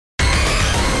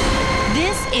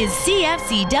is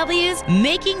CFCW's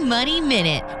Making Money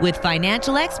Minute with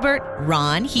financial expert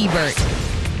Ron Hebert.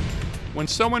 When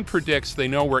someone predicts they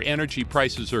know where energy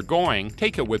prices are going,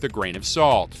 take it with a grain of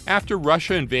salt. After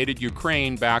Russia invaded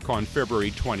Ukraine back on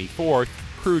February 24th,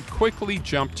 crude quickly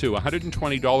jumped to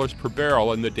 $120 per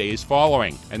barrel in the days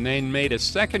following, and then made a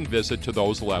second visit to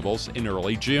those levels in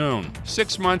early June.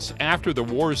 6 months after the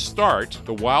war's start,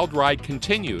 the wild ride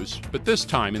continues, but this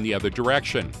time in the other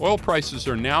direction. Oil prices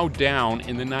are now down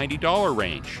in the $90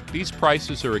 range. These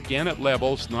prices are again at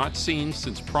levels not seen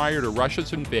since prior to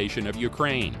Russia's invasion of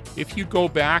Ukraine. If you go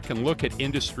back and look at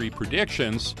industry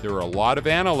predictions, there are a lot of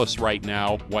analysts right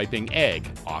now wiping egg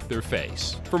off their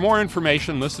face. For more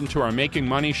information, listen to our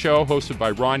Making Money show hosted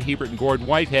by Ron Hebert and Gordon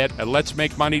Whitehead at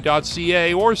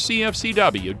letsmakemoney.ca or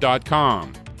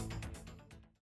cfcw.com.